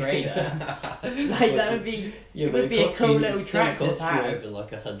the grader. Like that would be. Yeah, it would be a cool little tractor to have. Over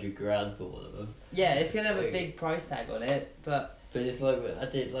like $100,000 for one of them. Yeah, it's gonna have a big price tag on it, but. But it's like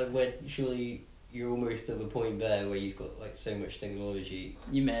when surely you're almost at the point there where you've got like so much technology.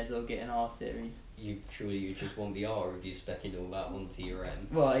 You may as well get an R series. You just want the R if you're specking all that onto your M.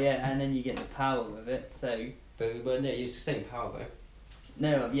 Well, yeah, and then you get the power with it. So. But no, it's the same power though.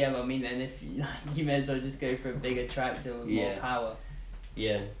 No, yeah, but I mean, then if you, you may as well just go for a bigger tractor with more power.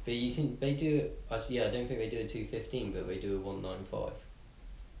 Yeah, but they do it. I don't think they do a 215, but they do a 195.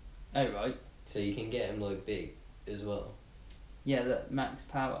 Oh right. So you can get them like big as well. Yeah, the max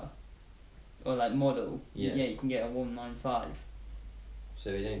power, or like model. Yeah. Yeah, you can get a 195.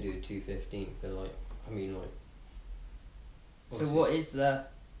 So they don't do a 215, but like, I mean like. So what is the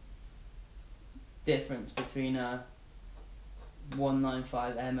difference between a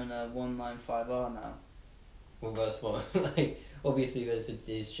 195M and a 195R now? Well, that's what like. Obviously,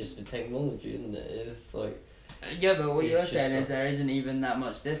 it's just the technology, isn't it? It's like. Yeah, but what you're saying is there isn't even that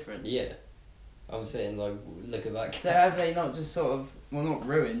much difference. Yeah, I'm saying like look at that. So have they not just sort of, well, not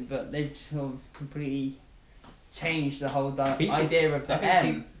ruined, but they've sort of completely changed the whole idea of the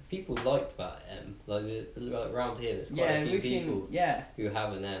M. People like that M. Like around here, there's quite a few people who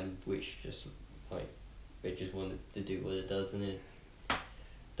have an M, which just like they just wanted to do what it does, and it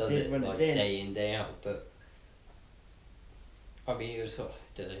does it like day in day out. But I mean, I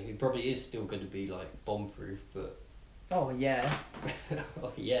don't know. It probably is still going to be like bomb-proof, but. Oh yeah.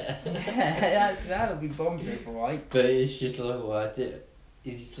 Oh yeah. Yeah, that would be bomb-proof, alright. But it's just like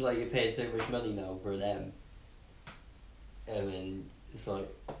it's just like you're paying so much money now for an M, and then it's like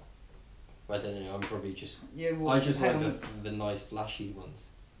I don't know. I'm probably just I just like the nice flashy ones.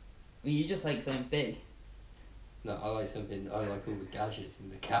 Well, you just like something big. No, I like all the gadgets in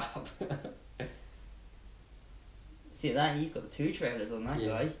the cab. See that? He's got 2 trailers on that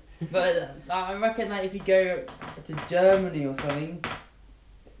guy. But I reckon like if you go to Germany or something,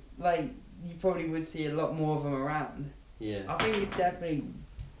 like you probably would see a lot more of them around. Yeah. I think it's definitely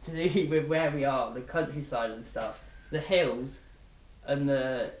to do with where we are, the countryside and stuff. The hills and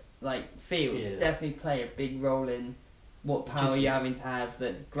the like fields definitely play a big role in what power you're having to have,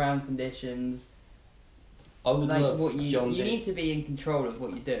 the ground conditions. I would love what you need to be in control of what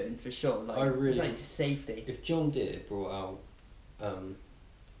you're doing for sure. Like it's like safety. If John Deere brought out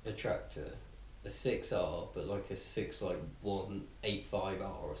a tractor, a 6R, but like a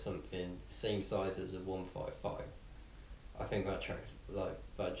 185R or something, same size as a 155, I think that tractor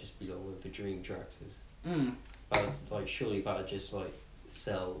that'd just be like one of the dream tractors. Like surely that'd just like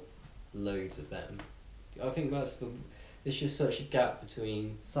sell loads of them. I think there's just such a gap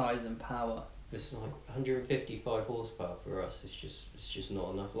between size and power. It's like 155 horsepower for us. It's just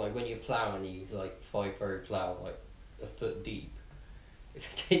not enough. Like when you plough and you like 5-row plough like a foot deep, if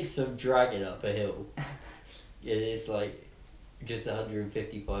it takes some dragging up a hill, it's like just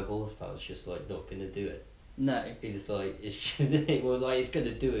 155 horsepower. It's just like not gonna do it. No. It's like it's gonna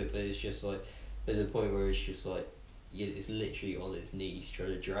do it, but it's just like there's a point where it's just like it's literally on its knees trying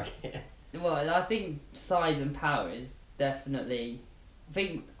to drag it. Well, I think size and power is definitely. I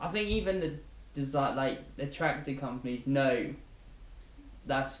think even the design, like the tractor companies know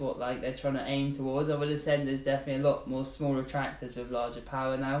that's what like they're trying to aim towards. I would have said there's definitely a lot more smaller tractors with larger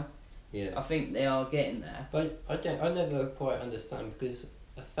power now. Yeah. I think they are getting there. But I never quite understand because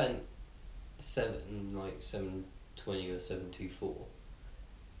a Fendt 720 or 724,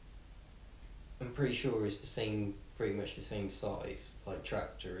 I'm pretty sure is pretty much the same size like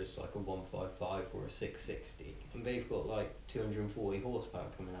tractor as like a 155 or a 660, and they've got like 240 horsepower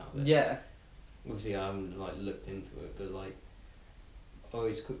coming out of it. Yeah. Obviously, I haven't like looked into it, but like I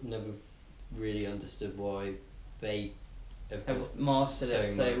always never really understood why they have mastered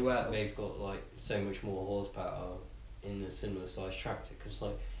it so well. They've got like so much more horsepower in a similar size tractor. Because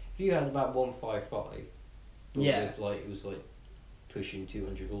like if you had about 155, with like it was like pushing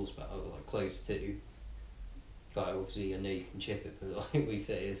 200 horsepower, like close to. Like obviously, I know you can chip it, but like we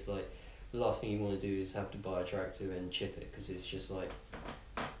say, it's like the last thing you want to do is have to buy a tractor and chip it because it's just like.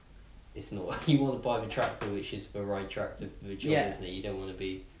 It's not. You want to buy the tractor which is the right tractor for the job, isn't it? You don't want to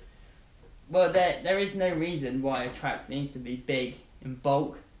be. Well, there is no reason why a tractor needs to be big in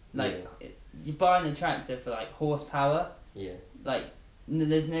bulk. Like you're buying a tractor for like horsepower. Yeah. Like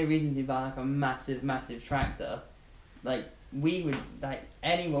there's no reason to buy like a massive tractor. Like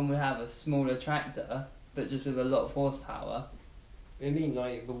anyone would have a smaller tractor, but just with a lot of horsepower. I mean,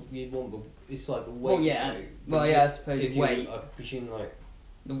 like you'd want it's like the weight. Well, yeah. Well, yeah. I suppose weight. I presume like.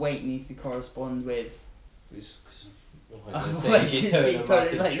 The weight needs to correspond with. Otherwise you'd be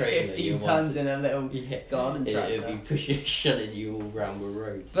putting like 15 tons in a little garden tractor. It'd be shunning you all round the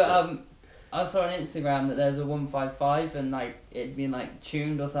road. But I saw on Instagram that there's a 155 and like it'd been like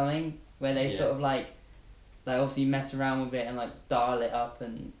tuned or something where they sort of like obviously mess around with it and like dial it up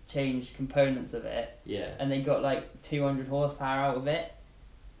and change components of it. Yeah. And they got like 200 horsepower out of it,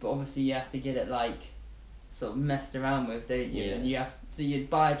 but obviously you have to get it like. Sort of messed around with, don't you? Yeah. And so you'd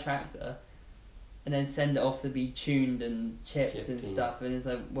buy a tractor, and then send it off to be tuned and chipped and stuff, and it's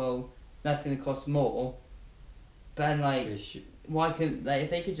like, well, that's going to cost more. But then, like, why couldn't, like, if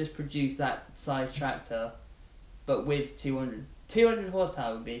they could just produce that size tractor, but with 200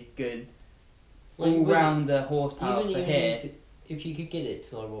 horsepower would be good. Well, all round the horsepower for here. If you could get it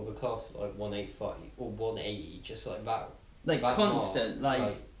to like what the class like 185 or 180, just like that. Like that constant,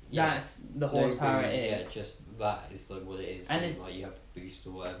 that's the horsepower it is. Yeah, just that is like what it is. And like you have a boost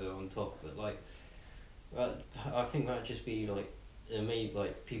or whatever on top, but like, I think that'd just be like, amazing.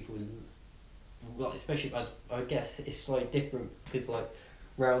 Like people, like especially I guess it's like different because like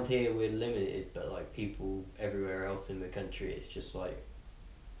round here we're limited, but like people everywhere else in the country it's just like,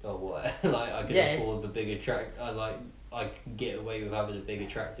 oh what, like I can afford the bigger tractor. I can get away with having a bigger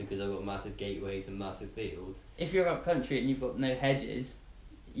tractor because I've got massive gateways and massive fields. If you're up country and you've got no hedges,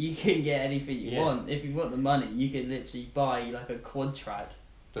 you can get anything you want. If you've got the money, you can literally buy like a quad track.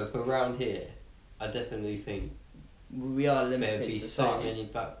 But for around here, I definitely think we are limited. There'd be to so size. many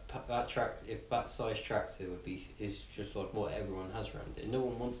that track. If that size tractor is just like what everyone has around it. No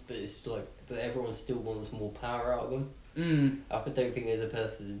one wants, but it's like, but everyone still wants more power out of them. I don't think there's a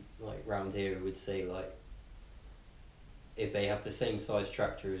person like round here who would say like, if they have the same size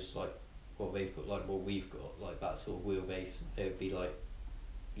tractor as like what they've got, like what we've got, like that sort of wheelbase, it would be like,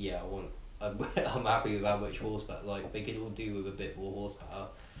 yeah, I'm happy with how much horsepower. Like they could all do with a bit more horsepower.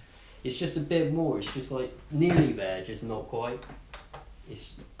 It's just a bit more. It's just like nearly there, just not quite.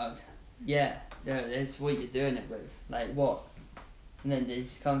 It's it's what you're doing it with, like what, and then it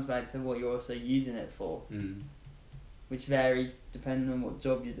just comes back to what you're also using it for, which varies depending on what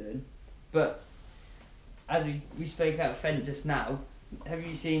job you're doing. But as we spoke out Fent just now, have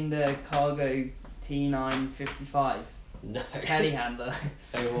you seen the Cargo T955 telehandler?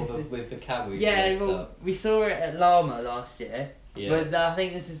 With the cab. Yeah, well, we saw it at Llama last year. Yeah. But I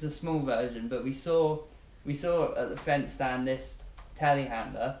think this is the small version. But we saw at the Fent stand this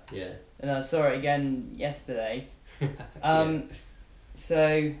telehandler. Yeah. And I saw it again yesterday. Yeah.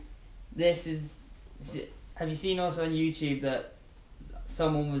 So this is. Have you seen also on YouTube that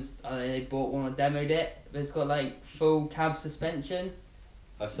someone was, I don't know, they bought one or demoed it, but it's got like full cab suspension,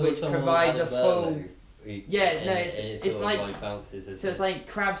 which provides a full. It's like bounces. So it's like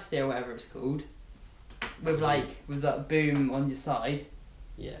crab steel, whatever it's called, with that boom on your side.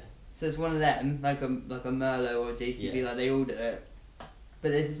 Yeah. So it's one of them, like a Merlot or a JCB, like they all do it.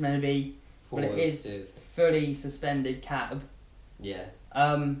 But this is meant to be, well, it is fully suspended cab. Yeah.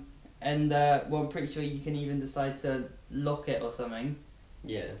 And I'm pretty sure you can even decide to lock it or something.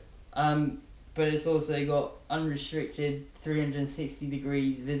 Yeah. But it's also got unrestricted 360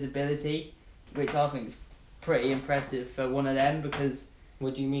 degrees visibility, which I think is pretty impressive for one of them because.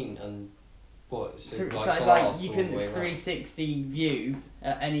 What do you mean? And what? So like you can 360 view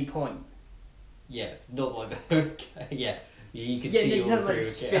at any point. Yeah, not like yeah. You can see you're not like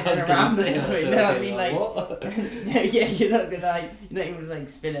spinning around or something. No, I mean like what? yeah, you're not even like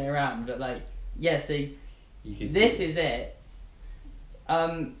spinning around, but like so this is it.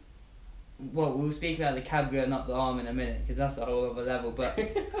 Well, we'll speak about the cab going up the arm in a minute because that's a whole other level. But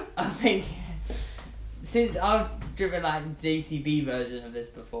I think since I've driven like JCB version of this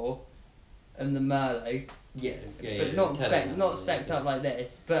before, and the Merlot, but not spec'd up like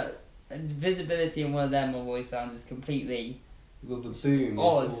this, but. And visibility in one of them I've always found is completely the boom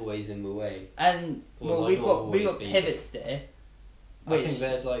odd. Is always in the way. And we've got pivot steer, which I think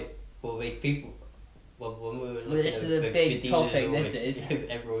they're like these people. Well, when we were looking this at is a big topic. This is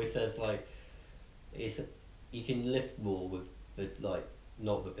everyone says like you can lift more with like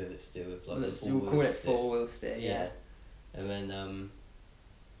not the pivot steer with like the we'll call it 4-wheel steer. Yeah. And then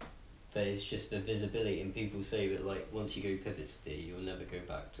but it's just the visibility, and people say that like once you go pivot steer, you'll never go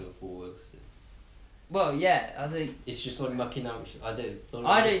back to a 4-wheel steer. Well, yeah, I think it's just like mucking out. I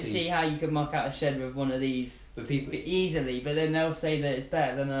don't see how you could muck out a shed with one of these easily, but then they'll say that it's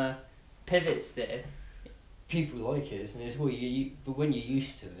better than a pivot steer. People like it, isn't it? It's what but when you're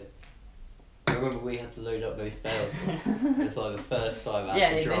used to it. I remember we had to load up those bales once. It's like the first time I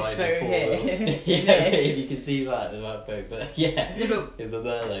had to drive a 4-wheel steer. If you can see that in that boat, but in the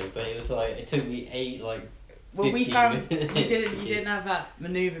Merlot. But it was like it took me we found you didn't have that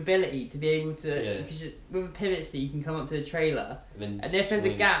manoeuvrability to be able to with a pivot steer you can come up to the trailer and if there's a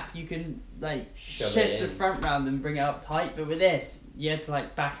gap you can like shift the front round and bring it up tight, but with this you had to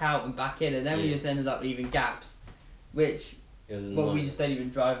like back out and back in, and then we just ended up leaving gaps, which we just don't even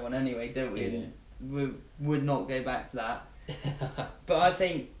drive one anyway, don't we? Yeah. We would not go back to that. But I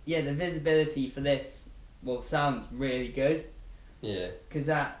think the visibility for this sounds really good. Yeah. Because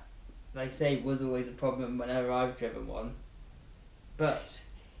that, like I say, was always a problem whenever I've driven one. But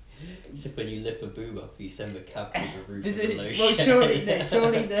So when you lift the boom up, you send the cab to the roof. Does of the it, low well, shed.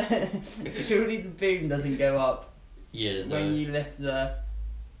 surely the boom doesn't go up Yeah, no. when you lift the.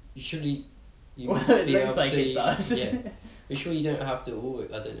 You Well, must it be looks able like to, it does. Yeah. But sure you don't have to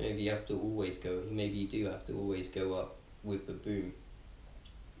always. I don't know if you have to always go. Maybe you do have to always go up with the boom.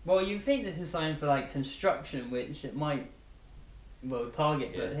 Well, you think this is something for like construction, which it might,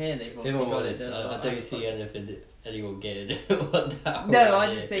 target, but here they've If obviously I'm got honest, it. I don't see anyone getting one down. No,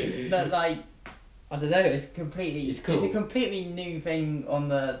 I just think that like I don't know. It's completely. It's cool. It's a completely new thing on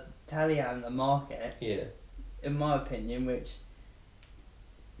the telehandler market, Yeah. in my opinion, which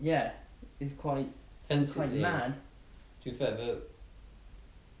is quite mad. To be fair, but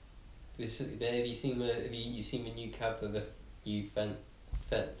have you seen the new cab with the new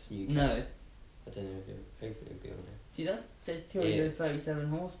fence? New cab? No. I don't know. Hopefully it'll be on there. See, that's 237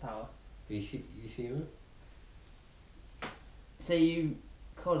 horsepower. You see it? So you,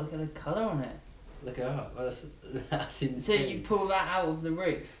 God, look at the colour on it. Look at that. That's insane. So you pull that out of the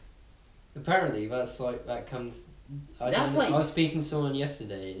roof. Apparently, that comes. I was speaking to someone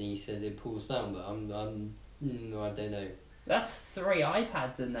yesterday, and he said it pulls down, but I don't know. That's 3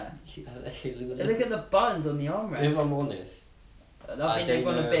 iPads in there. Look Look at the buttons on the armrest. If I'm honest, I think they've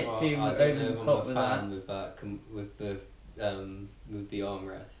gone a bit too over the top with that. With the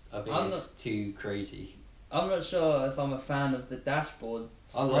armrest. I think it's too crazy. I'm not sure if I'm a fan of the dashboard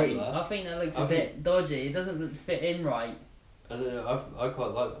I screen. like that. I think that looks a bit dodgy. It doesn't fit in right. I don't know. I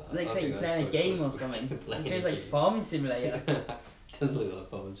quite like that. It looks like you're playing a game or something. It feels like Farming Simulator. It does look like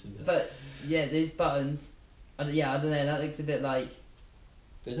Farming Simulator. But yeah, these buttons. I don't know. That looks a bit like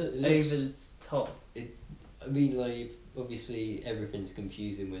It over the top. I mean, like, obviously everything's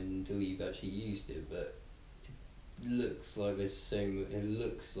confusing until you've actually used it, but it looks like there's so much. It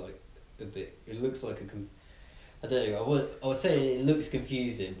looks like a bit. It looks like I don't know. I was saying it looks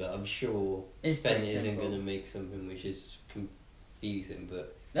confusing, but I'm sure Ben isn't going to make something which is confusing.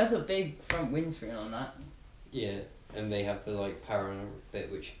 But that's a big front windscreen on that. Yeah, and they have the like panoramic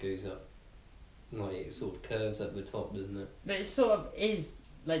bit which goes up, like it sort of curves at the top, doesn't it? But it sort of is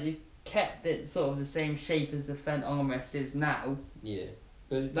like they've kept it sort of the same shape as the front armrest is now. Yeah,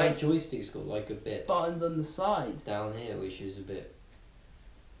 but like that joystick's got like a bit buttons on the side down here, which is a bit.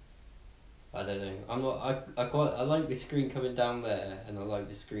 I don't know. I'm not. I like the screen coming down there, and I like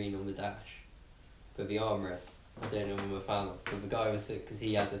the screen on the dash. But the armrest, I don't know if I'm a fan of. But the guy was sick because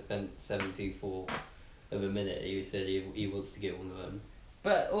he has a Fendt 724 at the minute. He said he wants to get one of them.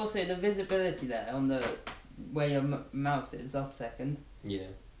 But also the visibility there on the where your mouse is up a second. Yeah.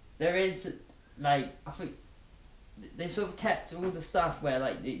 There is like I think they sort of kept all the stuff where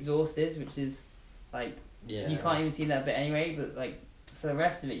like the exhaust is, which is like you can't even see that bit anyway. But like for the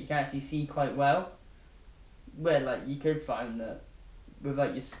rest of it, you can actually see quite well. Where like you could find that with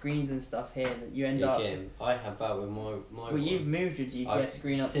like your screens and stuff here that you end up. Again, I have that with my. Well, you've moved your GPS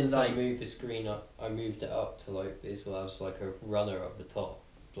screen up. Since to, like, I moved the screen up, I moved it up to like this allows like a runner up the top,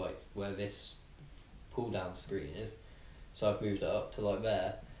 like where this pull down screen is. So I've moved it up to like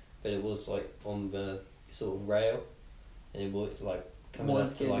there, but it was like on the sort of rail, and it was like coming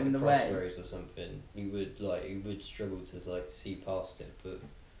up to like a crossroads or something. You would struggle to like see past it, but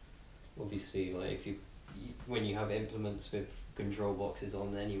obviously like if you when you have implements with control boxes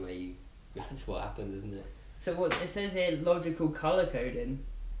on anyway, that's what happens, isn't it? So what it says here, logical color coding.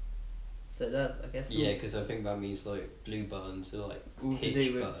 So that's I guess. Yeah, because I think that means like blue buttons are like all hitch to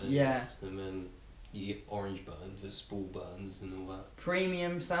do with, buttons, and then you get orange buttons are spool buttons and all that.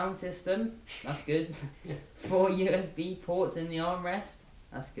 Premium sound system, that's good. 4 USB ports in the armrest,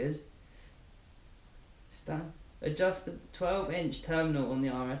 that's good. Adjust the 12-inch terminal on the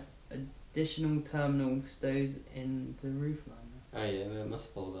armrest. Additional terminal stows in the roof liner. Oh yeah, it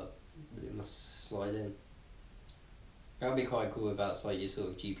must fold up. It must slide in. That'd be quite cool if that's like your sort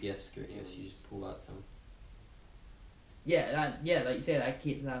of GPS screen. If you just pull that down. Yeah, like you said, that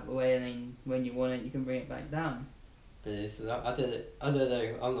keeps it out of the way, and then when you want it, you can bring it back down. But I don't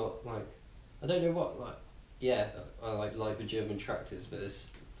know. I'm not like. I don't know what like. Yeah, I like the German tractors, but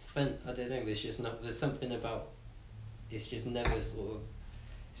I don't know. There's something about. It's just never sort of.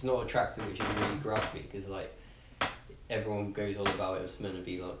 It's not a tractor which has really grabbed me because like everyone goes on about it. It's meant to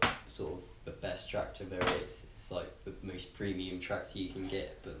be like sort of the best tractor there is. It's like the most premium tractor you can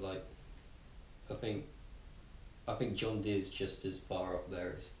get, but like I think John Deere's just as far up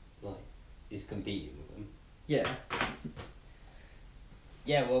there as like is competing with them. Yeah.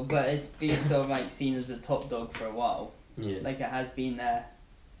 Yeah, well, but it's been sort of like seen as a top dog for a while. Yeah. Like it has been there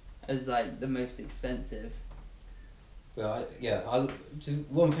as like the most expensive. Well,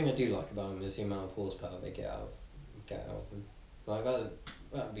 one thing I do like about them is the amount of horsepower they get out of them. Like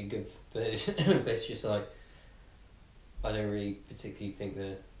that'd be good. But it's just like, I don't really particularly think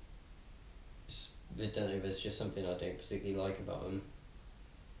I don't know, there's just something I don't particularly like about them.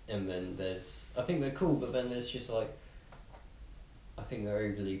 And then I think they're cool, but then there's just like, I think they're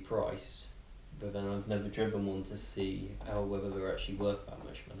overly priced. But then I've never driven one to see whether they're actually worth that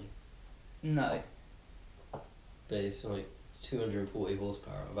much money. No. But it's like 240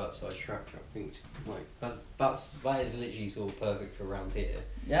 horsepower on that size tractor. I think like that is literally sort of perfect for around here.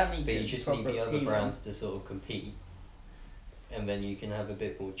 Yeah, I mean, but you just need the other brands to sort of compete, and then you can have a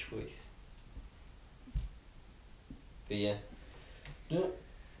bit more choice. But yeah.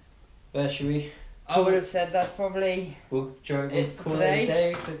 Where should we? I would have said that's probably we'll try it call for it a today.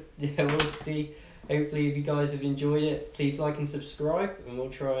 day. But yeah, we'll see. Hopefully, if you guys have enjoyed it, please like and subscribe, and we'll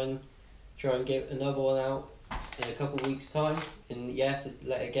try and get another one out in a couple of weeks' time. And yeah,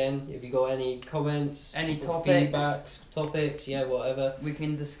 again, if you got any comments, any feedbacks, topics, yeah, whatever, we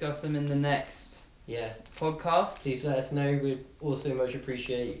can discuss them in the next podcast. Please let us know. We'd also much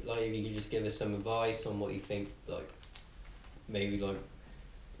appreciate like if you could just give us some advice on what you think. Like maybe like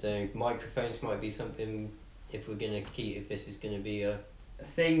the microphones might be something if this is gonna be a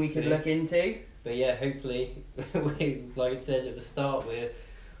thing we could look into. But yeah, hopefully, like I said at the start,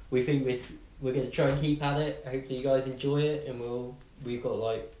 we think we're gonna try and keep at it. Hopefully, you guys enjoy it, and we've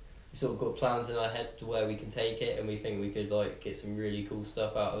got plans in our head to where we can take it, and we think we could like get some really cool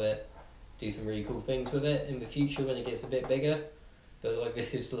stuff out of it, do some really cool things with it in the future when it gets a bit bigger. But like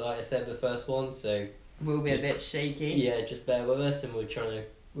this is, like I said, the first one, so we'll be a bit shaky. Yeah, just bear with us, and we'll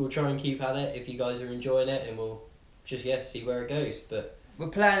try and keep at it if you guys are enjoying it, and we'll just see where it goes. But we're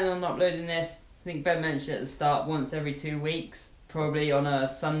planning on uploading this. I think Ben mentioned at the start, once every 2 weeks, probably on a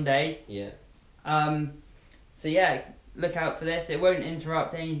Sunday. Yeah. So yeah, look out for this. It won't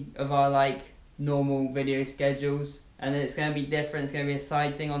interrupt any of our like normal video schedules, and it's going to be different. It's going to be a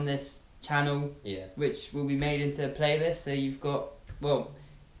side thing on this channel. Yeah. Which will be made into a playlist. So you've got, well,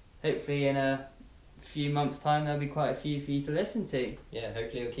 hopefully in a few months' time there'll be quite a few for you to listen to. Yeah,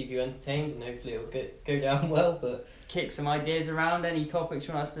 hopefully it'll keep you entertained, and hopefully it'll go down well. But kick some ideas around, any topics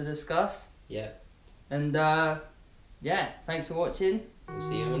you want us to discuss. Yeah. And yeah, thanks for watching. We'll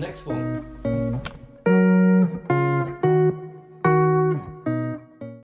see you in the next one.